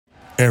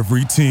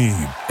Every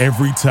team,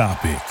 every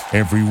topic,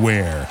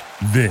 everywhere.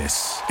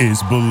 This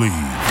is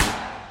Believe.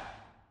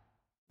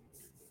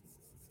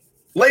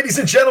 Ladies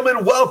and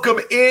gentlemen, welcome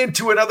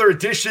into another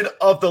edition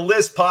of the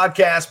List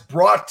Podcast,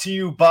 brought to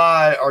you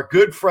by our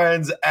good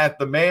friends at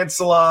the Man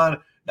Salon.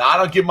 Now, I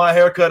don't get my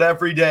haircut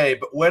every day,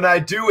 but when I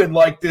do, and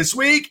like this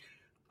week,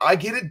 I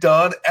get it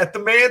done at the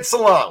Man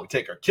Salon. We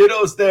take our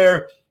kiddos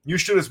there. You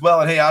should as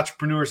well. And hey,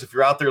 entrepreneurs, if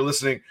you're out there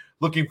listening,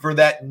 looking for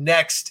that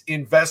next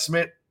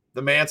investment,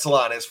 the Man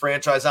Salon has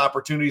franchise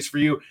opportunities for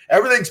you.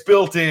 Everything's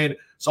built in,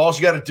 so all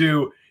you got to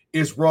do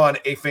is run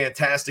a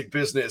fantastic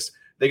business.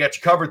 They got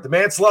you covered.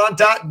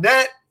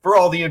 themansalon.net for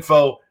all the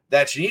info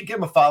that you need. Give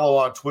them a follow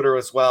on Twitter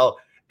as well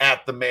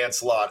at the Man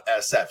Salon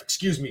SF.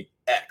 Excuse me,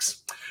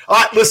 X. All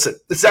right, listen,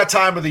 it's that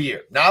time of the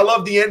year. Now, I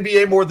love the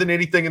NBA more than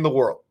anything in the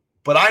world,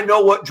 but I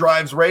know what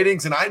drives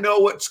ratings, and I know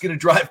what's going to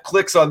drive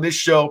clicks on this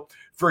show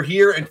for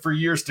here and for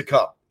years to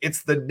come.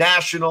 It's the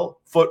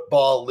National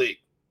Football League.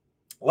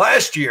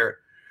 Last year,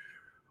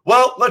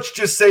 well, let's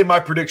just say my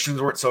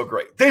predictions weren't so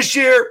great. This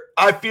year,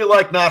 I feel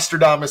like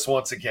Nostradamus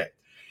once again.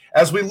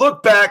 As we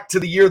look back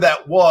to the year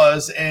that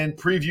was and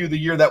preview the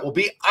year that will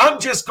be, I'm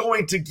just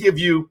going to give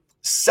you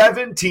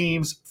 7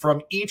 teams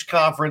from each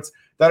conference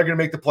that are going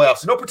to make the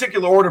playoffs. In no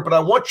particular order, but I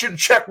want you to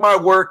check my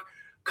work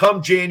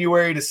come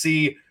January to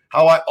see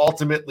how I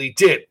ultimately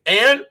did.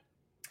 And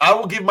I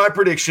will give my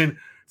prediction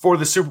for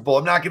the Super Bowl.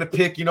 I'm not going to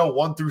pick,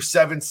 1 through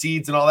 7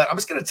 seeds and all that. I'm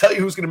just going to tell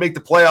you who's going to make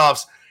the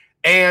playoffs.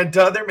 And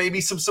there may be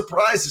some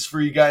surprises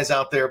for you guys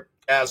out there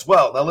as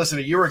well. Now, listen,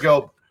 a year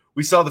ago,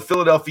 we saw the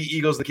Philadelphia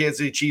Eagles, the Kansas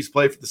City Chiefs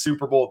play for the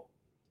Super Bowl.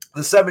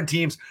 The 7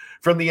 teams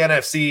from the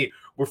NFC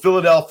were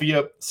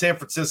Philadelphia, San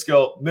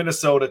Francisco,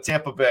 Minnesota,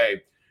 Tampa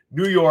Bay,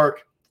 New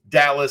York,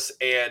 Dallas,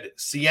 and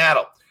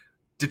Seattle.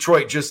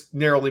 Detroit just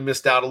narrowly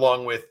missed out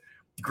along with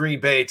Green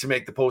Bay to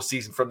make the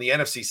postseason from the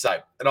NFC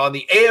side. And on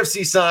the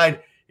AFC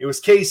side, it was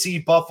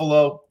KC,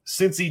 Buffalo,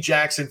 Cincy,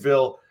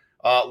 Jacksonville,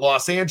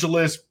 Los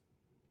Angeles,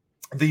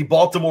 the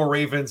Baltimore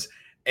Ravens,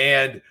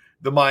 and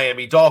the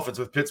Miami Dolphins,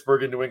 with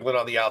Pittsburgh and New England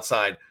on the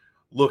outside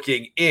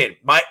looking in.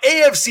 My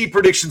AFC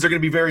predictions are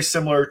going to be very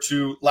similar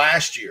to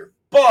last year,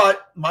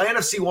 but my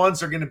NFC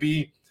ones are going to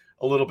be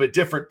a little bit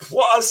different.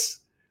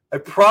 Plus, I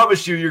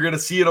promise you're going to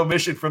see an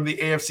omission from the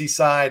AFC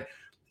side,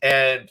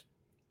 and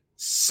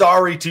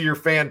sorry to your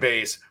fan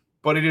base,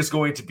 but it is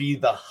going to be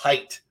the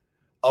height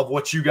of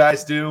what you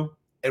guys do,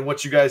 and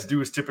what you guys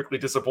do is typically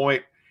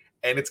disappoint,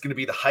 and it's going to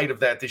be the height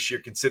of that this year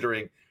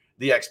considering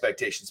the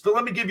expectations. But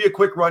let me give you a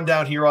quick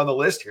rundown here on the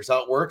list. Here's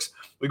how it works.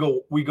 We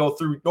go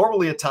through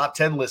normally a top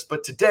 10 list,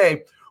 but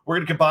today we're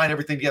going to combine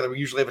everything together. We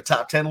usually have a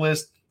top 10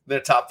 list, then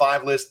a top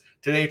 5 list.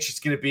 Today it's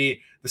just going to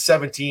be the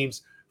 7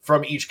 teams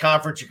from each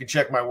conference. You can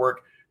check my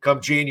work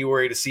come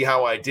January to see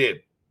how I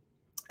did.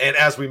 And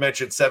as we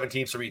mentioned, 7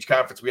 teams from each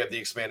conference. We have the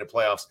expanded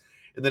playoffs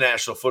in the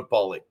National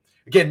Football League.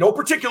 Again, no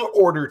particular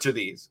order to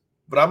these,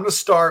 but I'm going to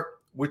start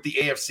with the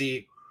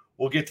AFC.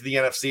 We'll get to the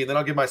NFC, and then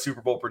I'll give my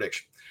Super Bowl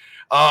prediction.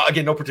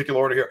 Again, no particular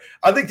order here.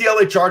 I think the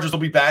LA Chargers will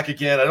be back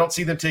again. I don't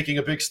see them taking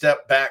a big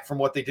step back from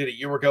what they did a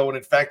year ago. And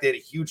in fact, they had a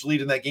huge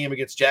lead in that game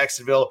against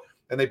Jacksonville,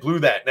 and they blew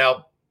that.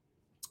 Now,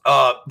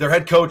 their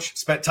head coach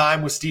spent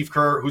time with Steve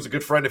Kerr, who's a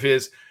good friend of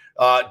his,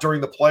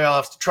 during the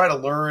playoffs to try to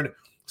learn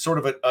sort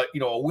of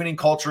a winning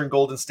culture in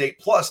Golden State.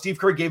 Plus, Steve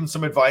Kerr gave him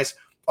some advice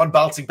on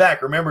bouncing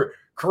back. Remember,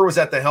 Kerr was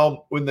at the helm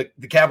when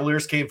the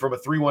Cavaliers came from a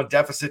 3-1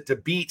 deficit to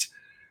beat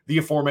the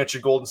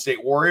aforementioned Golden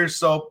State Warriors.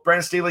 So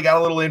Brandon Staley got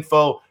a little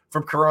info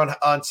from Kerr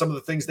on some of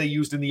the things they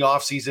used in the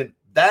offseason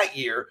that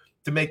year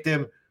to make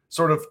them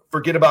sort of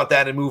forget about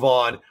that and move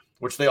on,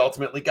 which they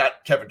ultimately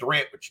got Kevin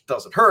Durant, which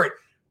doesn't hurt.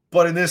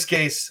 But in this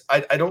case,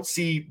 I don't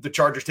see the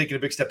Chargers taking a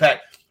big step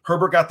back.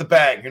 Herbert got the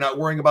bag. You're not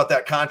worrying about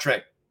that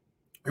contract.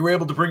 You were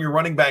able to bring your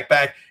running back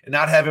and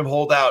not have him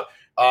hold out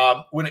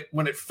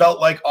when it felt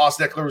like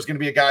Austin Eckler was going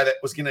to be a guy that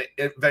was going to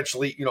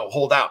eventually,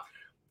 hold out.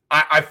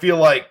 I feel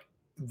like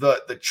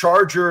the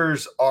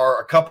Chargers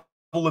are a couple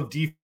of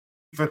defensive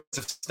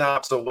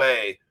stops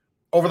away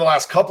over the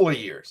last couple of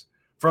years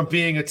from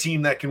being a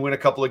team that can win a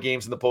couple of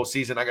games in the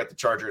postseason. I got the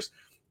Chargers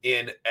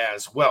in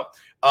as well.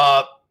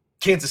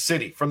 Kansas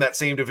City from that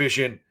same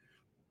division.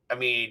 I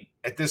mean,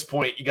 at this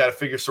point, you got to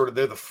figure sort of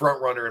they're the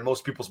front runner in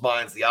most people's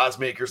minds. The odds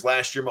makers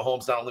last year,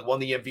 Mahomes not only won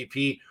the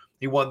MVP,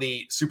 he won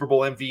the Super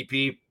Bowl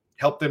MVP,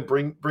 helped them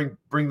bring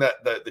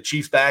the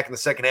Chiefs back in the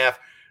second half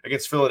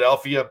against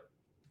Philadelphia.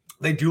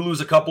 They do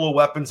lose a couple of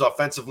weapons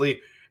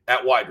offensively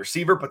at wide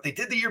receiver, but they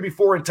did the year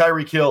before in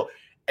Tyreek Hill,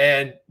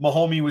 and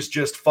Mahomes was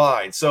just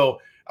fine.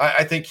 So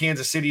I think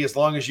Kansas City, as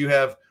long as you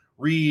have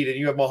Reed and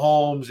you have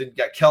Mahomes and you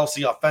got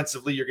Kelsey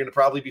offensively, you're going to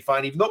probably be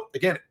fine. Even though,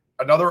 again,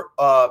 another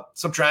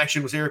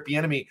subtraction was Eric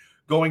Bieniemy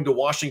going to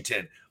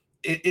Washington.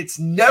 It's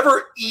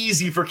never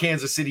easy for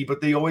Kansas City,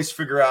 but they always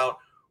figure out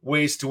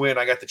ways to win.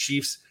 I got the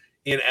Chiefs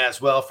in as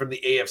well from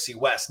the AFC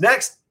West.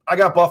 Next, I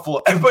got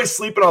Buffalo. Everybody's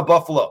sleeping on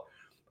Buffalo.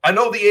 I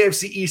know the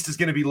AFC East is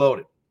going to be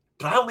loaded,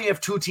 but I only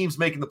have 2 teams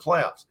making the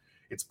playoffs.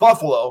 It's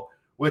Buffalo,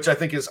 which I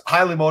think is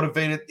highly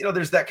motivated.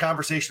 There's that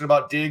conversation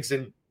about Diggs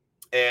and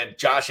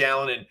Josh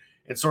Allen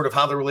and sort of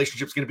how the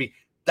relationship's going to be.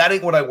 that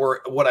ain't what I'd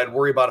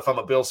worry about if I'm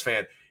a Bills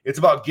fan. It's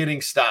about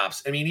getting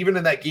stops. I mean, even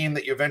in that game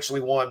that you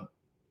eventually won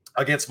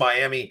against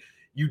Miami,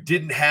 you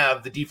didn't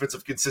have the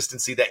defensive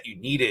consistency that you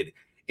needed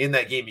in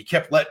that game. You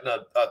kept letting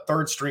a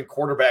third-string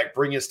quarterback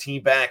bring his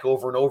team back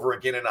over and over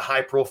again in a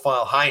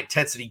high-profile,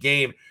 high-intensity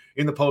game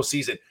in the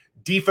postseason.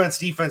 Defense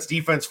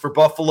for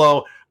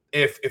Buffalo.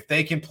 If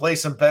they can play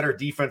some better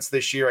defense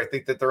this year, I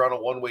think that they're on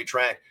a one-way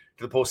track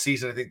to the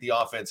postseason. I think the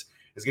offense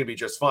is going to be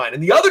just fine.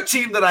 And the other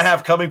team that I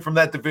have coming from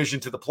that division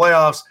to the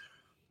playoffs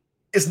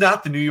is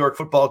not the New York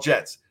Football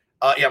Jets.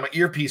 My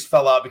earpiece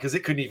fell out because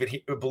it couldn't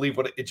even believe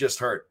what it just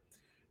heard.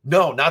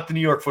 No, not the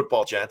New York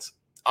Football Jets.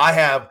 I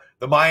have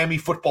the Miami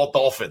Football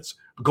Dolphins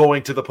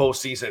going to the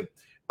postseason.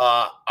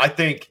 I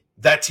think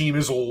that team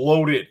is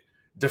loaded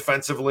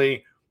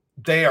defensively.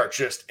 They are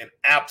just an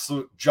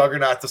absolute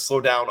juggernaut to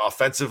slow down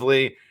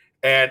offensively.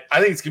 And I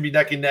think it's going to be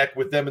neck and neck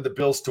with them and the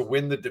Bills to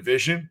win the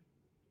division.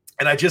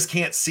 And I just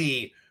can't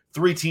see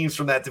three teams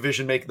from that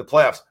division making the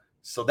playoffs.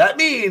 So that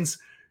means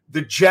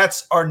the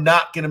Jets are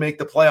not going to make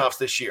the playoffs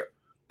this year.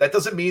 That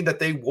doesn't mean that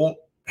they won't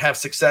have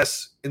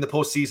success in the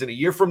postseason a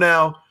year from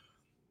now.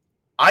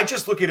 I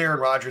just look at Aaron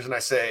Rodgers and I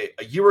say,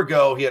 a year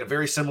ago, he had a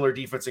very similar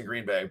defense in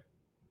Green Bay,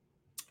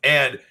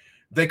 and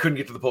they couldn't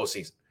get to the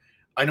postseason.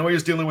 I know he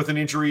was dealing with an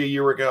injury a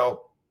year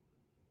ago.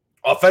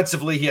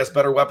 Offensively, he has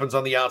better weapons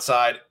on the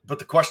outside, but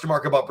the question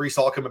mark about Breece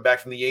Hall coming back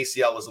from the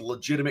ACL is a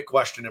legitimate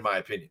question, in my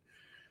opinion.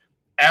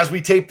 As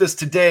we tape this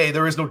today,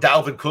 there is no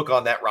Dalvin Cook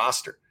on that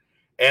roster.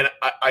 And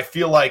I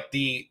feel like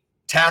the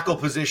tackle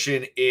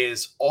position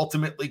is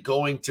ultimately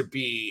going to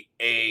be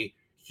a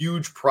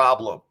huge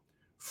problem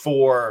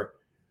for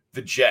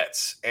the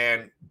Jets.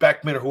 And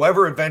Beckman, or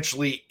whoever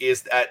eventually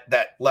is at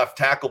that left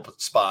tackle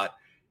spot,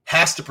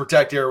 has to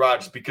protect Aaron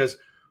Rodgers, because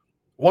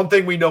one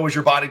thing we know is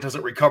your body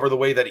doesn't recover the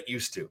way that it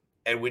used to.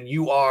 And when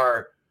you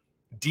are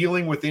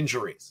dealing with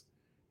injuries,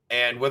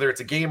 and whether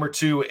it's a game or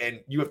two and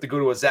you have to go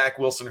to a Zach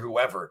Wilson or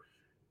whoever,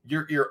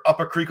 you're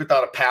up a creek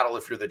without a paddle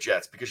if you're the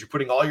Jets, because you're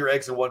putting all your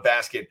eggs in one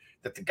basket,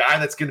 that the guy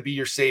that's going to be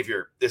your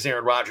savior is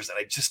Aaron Rodgers. And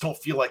I just don't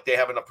feel like they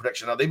have enough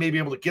protection. Now, they may be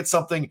able to get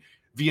something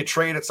via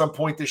trade at some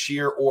point this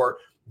year or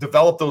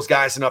develop those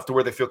guys enough to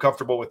where they feel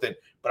comfortable with it.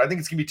 But I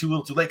think it's going to be too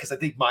little too late, because I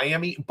think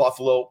Miami and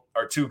Buffalo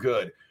are too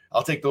good.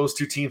 I'll take those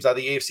two teams out of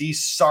the AFC.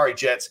 Sorry,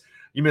 Jets,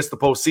 you missed the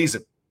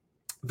postseason.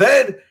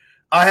 Then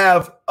I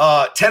have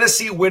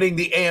Tennessee winning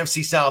the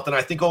AFC South, and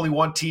I think only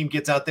one team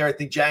gets out there. I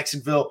think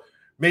Jacksonville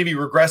maybe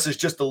regresses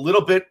just a little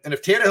bit. And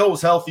if Tannehill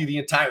was healthy the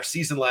entire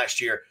season last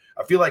year,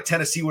 I feel like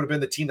Tennessee would have been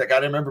the team that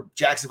got in. Remember,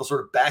 Jacksonville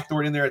sort of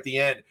backdoored in there at the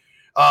end.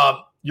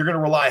 You're going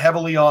to rely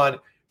heavily on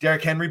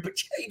Derrick Henry, but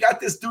you got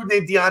this dude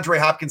named DeAndre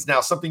Hopkins now,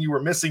 something you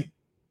were missing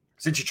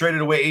since you traded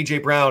away A.J.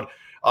 Brown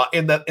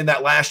in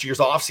that last year's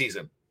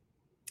offseason.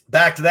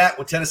 Back to that,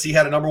 when Tennessee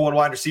had a number one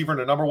wide receiver and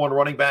a number one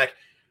running back,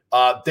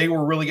 they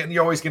were really getting –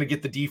 you're always going to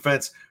get the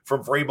defense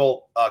from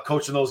Vrabel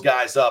coaching those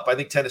guys up. I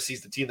think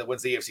Tennessee's the team that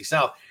wins the AFC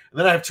South. And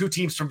then I have two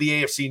teams from the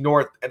AFC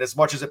North, and as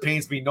much as it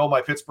pains me, no,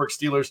 my Pittsburgh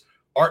Steelers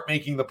aren't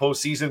making the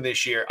postseason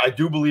this year. I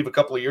do believe a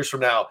couple of years from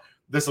now,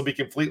 this will be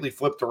completely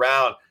flipped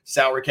around,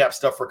 salary cap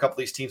stuff for a couple of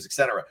these teams, et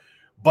cetera.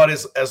 But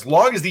as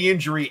long as the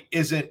injury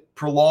isn't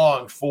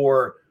prolonged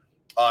for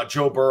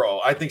Joe Burrow,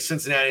 I think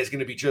Cincinnati is going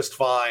to be just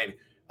fine.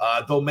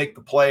 They'll make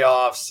the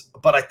playoffs.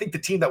 But I think the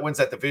team that wins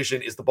that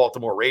division is the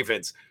Baltimore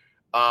Ravens.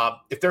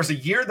 If there's a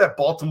year that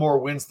Baltimore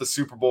wins the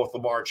Super Bowl with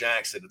Lamar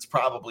Jackson, it's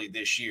probably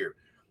this year.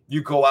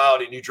 You go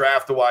out and you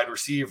draft a wide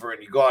receiver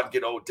and you go out and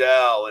get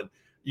Odell, and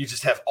you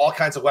just have all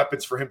kinds of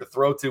weapons for him to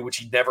throw to, which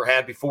he never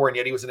had before. And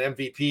yet he was an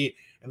MVP,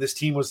 and this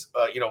team was,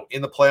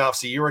 in the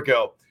playoffs a year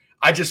ago.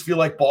 I just feel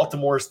like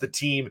Baltimore is the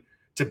team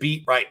to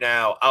beat right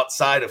now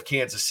outside of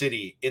Kansas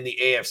City in the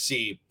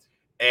AFC.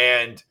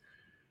 And,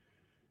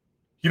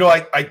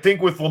 I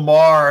think with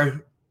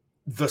Lamar,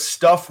 the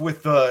stuff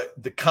with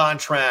the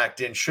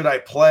contract and should I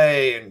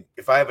play, and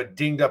if I have a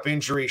dinged up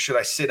injury, should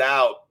I sit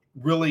out,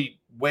 really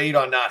weighed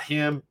on not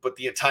him, but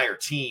the entire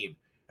team.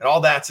 And all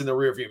that's in the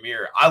rearview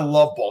mirror. I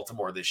love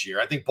Baltimore this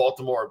year. I think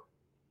Baltimore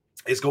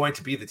is going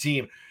to be the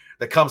team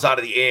that comes out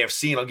of the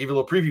AFC. And I'll give you a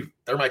little preview.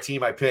 They're my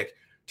team I pick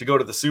to go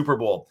to the Super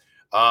Bowl.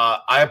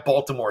 I have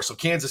Baltimore. So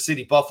Kansas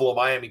City, Buffalo,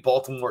 Miami,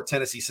 Baltimore,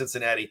 Tennessee,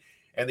 Cincinnati,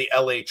 and the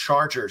LA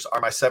Chargers are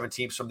my 7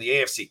 teams from the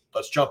AFC.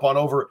 Let's jump on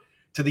over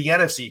to the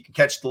NFC. You can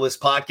catch the List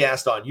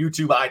podcast on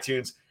YouTube,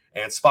 iTunes,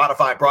 and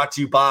Spotify, brought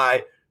to you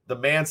by The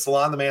Man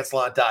Salon,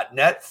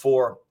 themansalon.net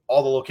for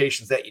all the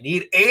locations that you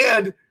need.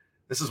 And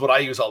this is what I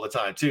use all the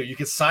time too. You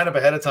can sign up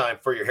ahead of time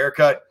for your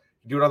haircut.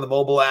 You can do it on the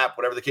mobile app,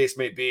 whatever the case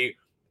may be.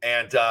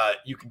 And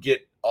you can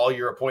get all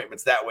your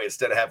appointments that way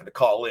instead of having to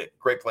call in.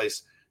 Great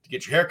place to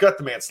get your haircut,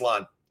 The Man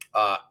Salon,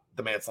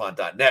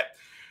 themansalon.net.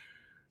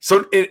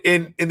 So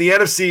in the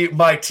NFC,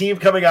 my team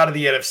coming out of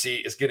the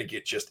NFC is going to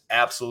get just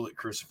absolutely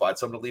crucified.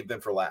 So I'm going to leave them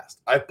for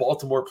last. I have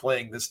Baltimore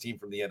playing this team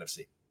from the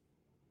NFC.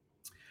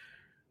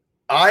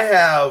 I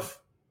have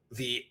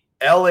the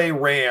LA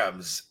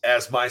Rams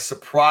as my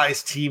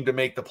surprise team to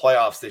make the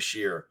playoffs this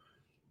year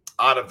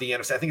out of the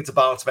NFC. I think it's a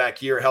bounce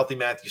back year. Healthy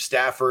Matthew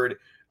Stafford.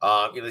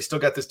 They still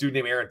got this dude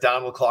named Aaron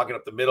Donald clogging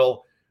up the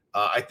middle.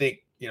 I think,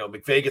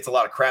 McVay gets a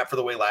lot of crap for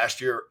the way last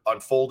year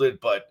unfolded,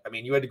 but I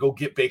mean, you had to go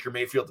get Baker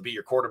Mayfield to be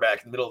your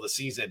quarterback in the middle of the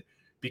season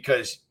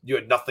because you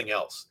had nothing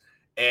else.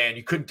 And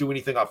you couldn't do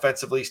anything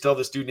offensively. Still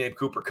this dude named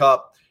Cooper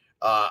Kupp.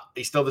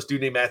 He's still this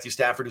dude named Matthew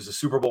Stafford, who's a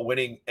Super Bowl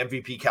winning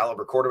MVP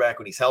caliber quarterback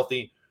when he's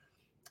healthy.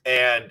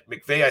 And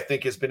McVay, I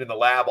think, has been in the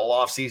lab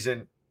all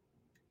offseason,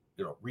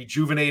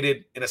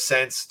 rejuvenated in a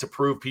sense to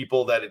prove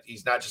people that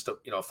he's not just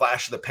a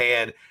flash in the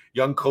pan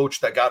young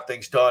coach that got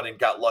things done and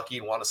got lucky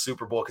and won a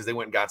Super Bowl because they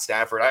went and got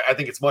Stafford. I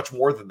think it's much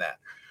more than that.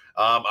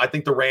 I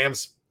think the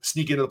Rams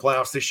sneak into the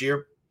playoffs this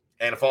year,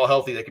 and if all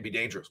healthy, they could be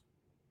dangerous.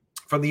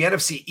 From the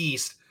NFC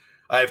East,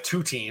 I have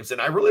two teams,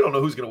 and I really don't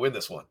know who's going to win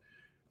this one.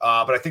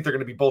 But I think they're going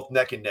to be both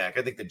neck and neck.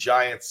 I think the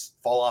Giants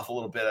fall off a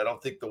little bit. I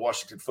don't think the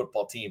Washington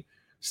football team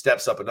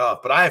steps up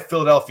enough. But I have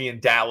Philadelphia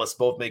and Dallas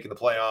both making the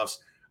playoffs.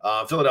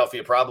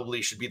 Philadelphia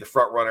probably should be the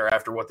front runner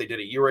after what they did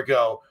a year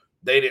ago.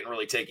 They didn't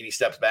really take any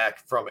steps back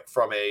from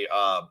a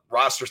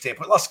roster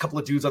standpoint. Lost a couple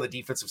of dudes on the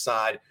defensive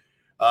side.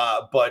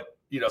 But,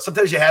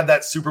 sometimes you have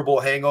that Super Bowl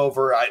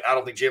hangover. I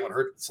don't think Jalen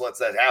Hurts lets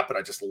that happen.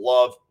 I just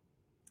love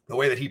the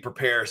way that he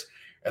prepares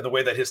and the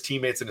way that his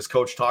teammates and his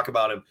coach talk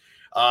about him.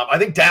 I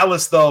think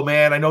Dallas, though,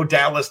 man, I know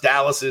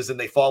Dallas is, and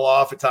they fall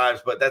off at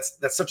times, but that's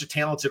such a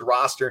talented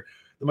roster.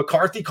 The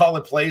McCarthy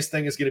calling plays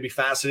thing is going to be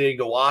fascinating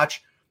to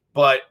watch,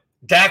 but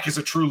Dak is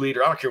a true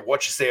leader. I don't care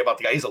what you say about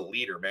the guy. He's a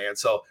leader, man.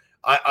 So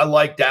I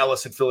like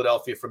Dallas and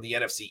Philadelphia from the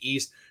NFC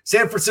East.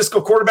 San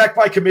Francisco quarterback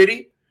by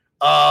committee.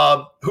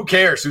 Who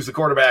cares who's the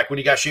quarterback when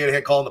you got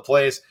Shanahan calling the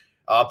plays?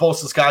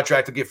 Bosa's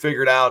contract will get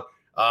figured out.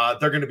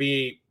 They're going to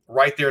be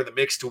right there in the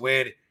mix to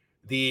win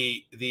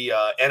the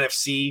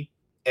NFC.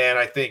 And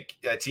I think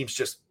teams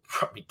just,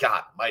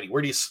 God mighty,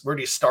 where do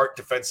you start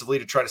defensively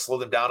to try to slow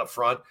them down up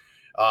front?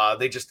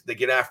 They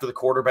get after the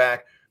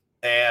quarterback.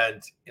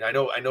 And I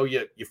know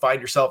you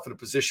find yourself in a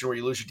position where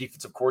you lose your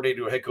defensive coordinator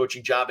to a head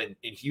coaching job in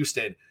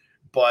Houston,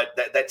 but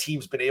that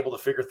team's been able to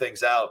figure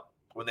things out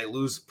when they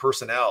lose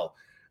personnel.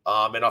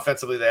 And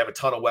offensively, they have a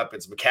ton of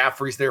weapons.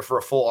 McCaffrey's there for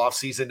a full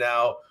offseason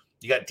now.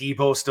 You got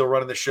Debo still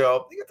running the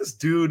show. You got this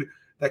dude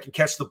that can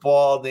catch the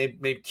ball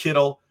named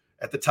Kittle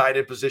at the tight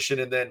end position.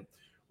 And then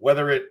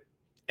whether it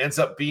ends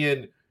up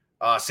being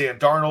Sam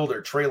Darnold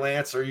or Trey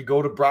Lance, or you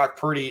go to Brock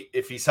Purdy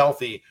if he's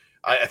healthy,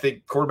 I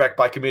think quarterback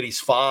by committee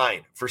is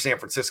fine for San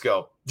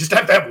Francisco. Just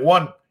have to have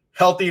one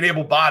healthy and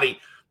able body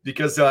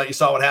because you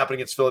saw what happened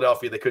against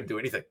Philadelphia. They couldn't do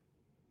anything.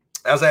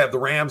 As I have the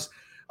Rams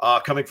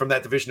coming from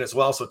that division as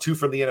well. So 2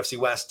 from the NFC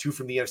West, 2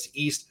 from the NFC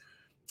East.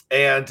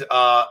 And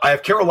I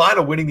have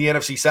Carolina winning the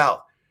NFC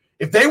South.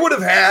 If they would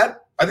have had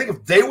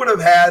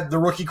the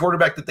rookie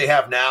quarterback that they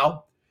have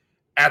now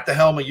at the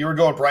helm a year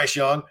ago and Bryce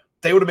Young,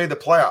 they would have made the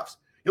playoffs.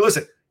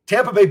 Listen,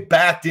 Tampa Bay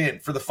backed in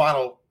for the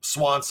final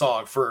swan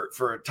song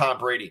for Tom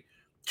Brady.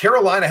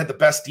 Carolina had the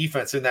best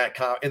defense in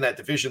that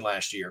division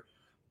last year,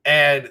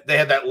 and they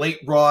had that late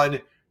run.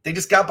 They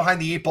just got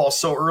behind the 8 ball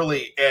so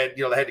early, and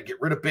they had to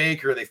get rid of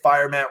Baker. They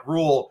fire Matt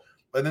Rule,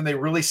 and then they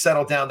really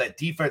settled down. That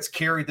defense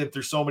carried them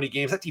through so many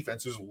games. That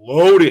defense is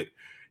loaded.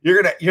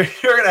 You're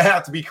gonna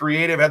have to be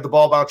creative, have the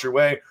ball bounce your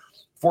way,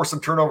 force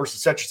some turnovers to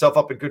set yourself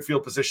up in good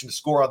field position to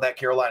score on that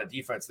Carolina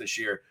defense this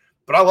year.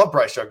 But I love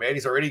Bryce Young, man.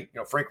 He's already,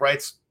 Frank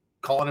Wright's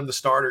calling him the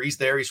starter. He's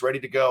there. He's ready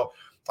to go.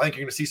 I think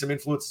you're going to see some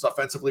influences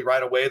offensively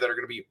right away that are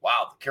going to be,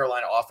 wow, the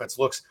Carolina offense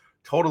looks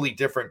totally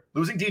different.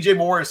 Losing DJ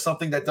Moore is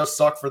something that does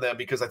suck for them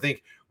because I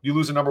think you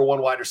lose a number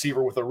 1 wide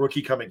receiver with a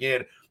rookie coming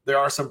in. There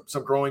are some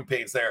growing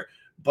pains there.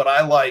 But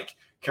I like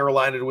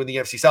Carolina to win the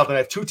NFC South. And I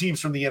have 2 teams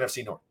from the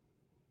NFC North,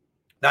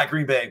 not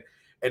Green Bay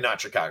and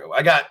not Chicago.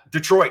 I got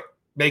Detroit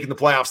making the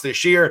playoffs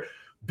this year,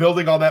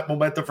 building on that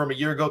momentum from a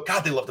year ago.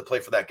 God, they love to play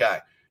for that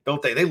guy,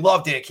 don't they? They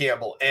love Dan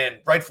Campbell, and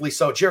rightfully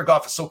so. Jared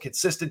Goff is so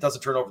consistent,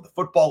 doesn't turn over the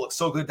football, looks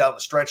so good down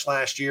the stretch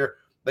last year.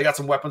 They got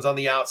some weapons on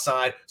the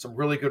outside, some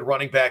really good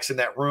running backs in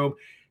that room.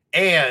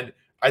 And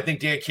I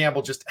think Dan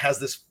Campbell just has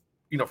this,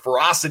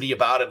 ferocity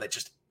about him that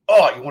just,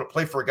 you want to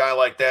play for a guy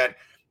like that.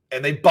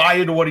 And they buy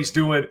into what he's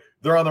doing.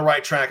 They're on the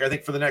right track. I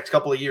think for the next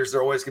couple of years,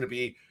 they're always going to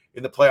be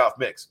in the playoff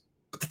mix.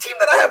 But the team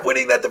that I have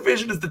winning that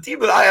division is the team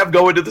that I have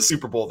going to the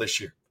Super Bowl this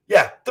year.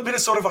 Yeah, the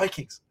Minnesota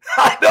Vikings.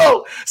 I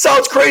know.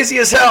 Sounds crazy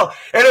as hell.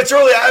 And it's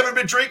early. I haven't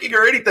been drinking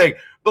or anything.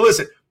 But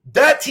listen,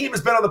 that team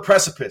has been on the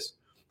precipice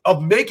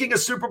of making a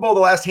Super Bowl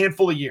the last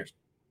handful of years.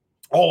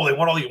 Oh, they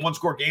won all these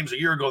one-score games a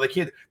year ago.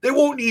 They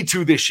won't need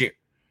to this year.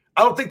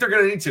 I don't think they're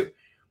going to need to.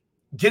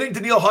 Getting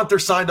Danielle Hunter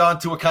signed on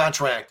to a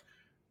contract,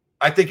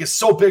 I think, is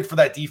so big for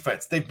that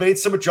defense. They've made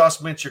some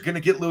adjustments. You're going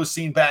to get Lewis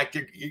Cine back.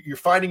 You're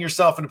finding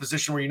yourself in a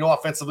position where you know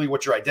offensively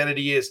what your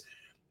identity is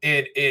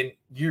in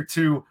year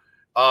 2.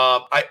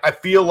 I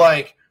feel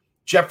like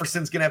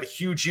Jefferson's going to have a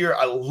huge year.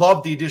 I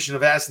love the addition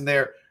of Addison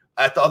there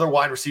at the other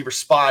wide receiver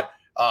spot.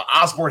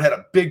 Osborne had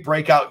a big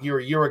breakout year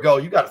a year ago.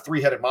 You got a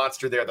 3-headed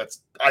monster there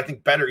that's, I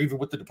think, better even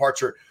with the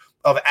departure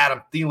of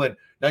Adam Thielen.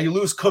 Now you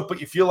lose Cook,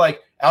 but you feel like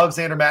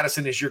Alexander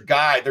Mattison is your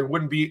guy. There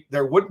wouldn't be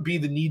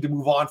the need to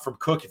move on from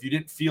Cook if you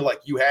didn't feel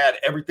like you had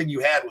everything you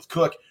had with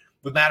Cook.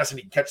 With Mattison,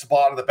 he can catch the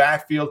ball out of the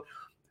backfield.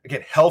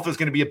 Again, health is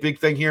going to be a big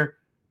thing here.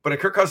 But in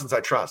Kirk Cousins, I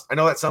trust. I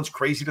know that sounds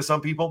crazy to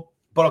some people,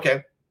 but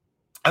okay.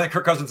 I think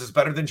Kirk Cousins is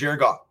better than Jared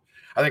Goff.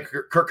 I think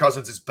Kirk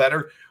Cousins is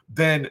better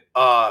than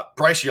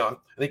Bryce Young.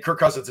 I think Kirk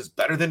Cousins is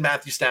better than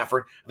Matthew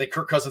Stafford. I think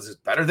Kirk Cousins is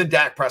better than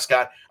Dak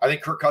Prescott. I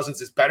think Kirk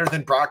Cousins is better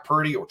than Brock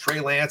Purdy or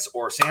Trey Lance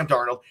or Sam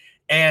Darnold.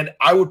 And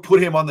I would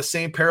put him on the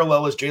same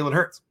parallel as Jalen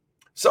Hurts.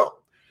 So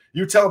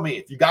you tell me,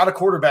 if you got a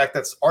quarterback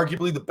that's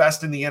arguably the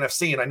best in the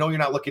NFC, and I know you're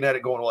not looking at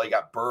it going, well, you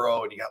got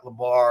Burrow and you got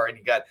Lamar and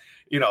you got,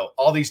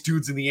 all these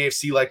dudes in the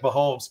AFC like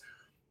Mahomes.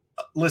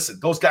 Listen,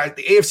 those guys,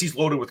 the AFC's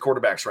loaded with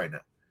quarterbacks right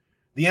now.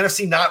 The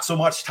NFC, not so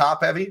much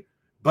top heavy,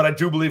 but I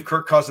do believe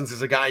Kirk Cousins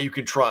is a guy you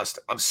can trust.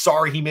 I'm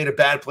sorry he made a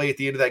bad play at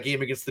the end of that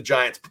game against the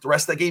Giants, but the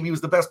rest of that game, he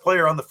was the best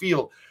player on the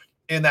field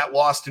in that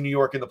loss to New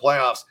York in the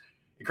playoffs.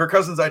 And Kirk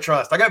Cousins, I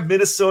trust. I got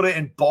Minnesota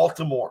and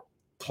Baltimore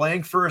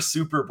playing for a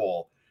Super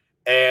Bowl,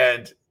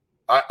 and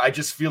I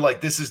just feel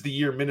like this is the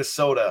year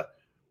Minnesota,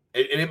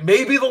 and it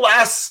may be the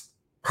last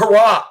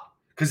hurrah,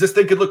 because this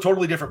thing could look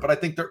totally different, but I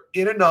think they're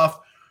in enough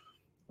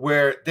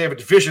where they have a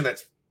division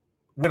that's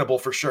winnable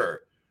for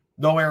sure.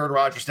 No Aaron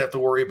Rodgers to have to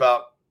worry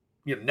about,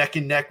 neck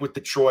and neck with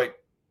Detroit.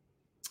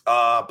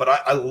 But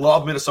I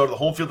love Minnesota. The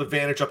home field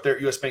advantage up there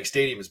at US Bank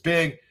Stadium is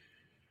big.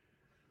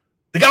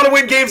 They got to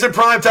win games in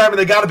prime time, and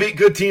they got to beat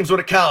good teams when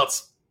it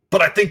counts.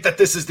 But I think that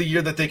this is the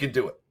year that they can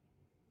do it.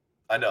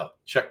 I know.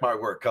 Check my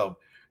work come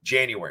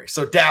January.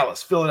 So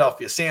Dallas,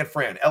 Philadelphia, San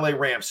Fran, LA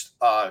Rams,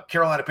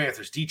 Carolina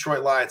Panthers,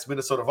 Detroit Lions,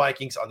 Minnesota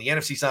Vikings. On the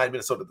NFC side,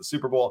 Minnesota the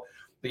Super Bowl.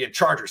 Again,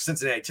 Chargers,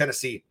 Cincinnati,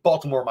 Tennessee,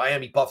 Baltimore,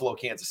 Miami, Buffalo,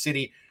 Kansas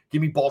City.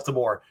 Give me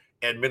Baltimore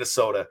and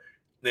Minnesota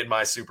in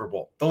my Super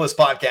Bowl. The List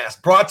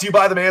Podcast brought to you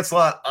by The Man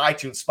Salon,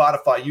 iTunes,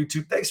 Spotify,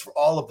 YouTube. Thanks for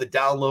all of the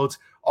downloads,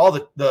 all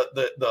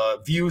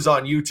the views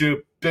on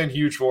YouTube. Been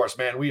huge for us,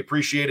 man. We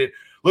appreciate it.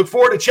 Look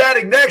forward to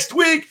chatting next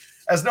week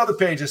as another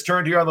page is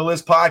turned here on The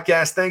List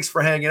Podcast. Thanks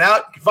for hanging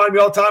out. You can find me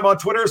all the time on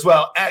Twitter as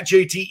well, at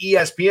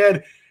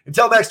JTESPN.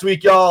 Until next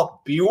week,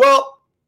 y'all, be well.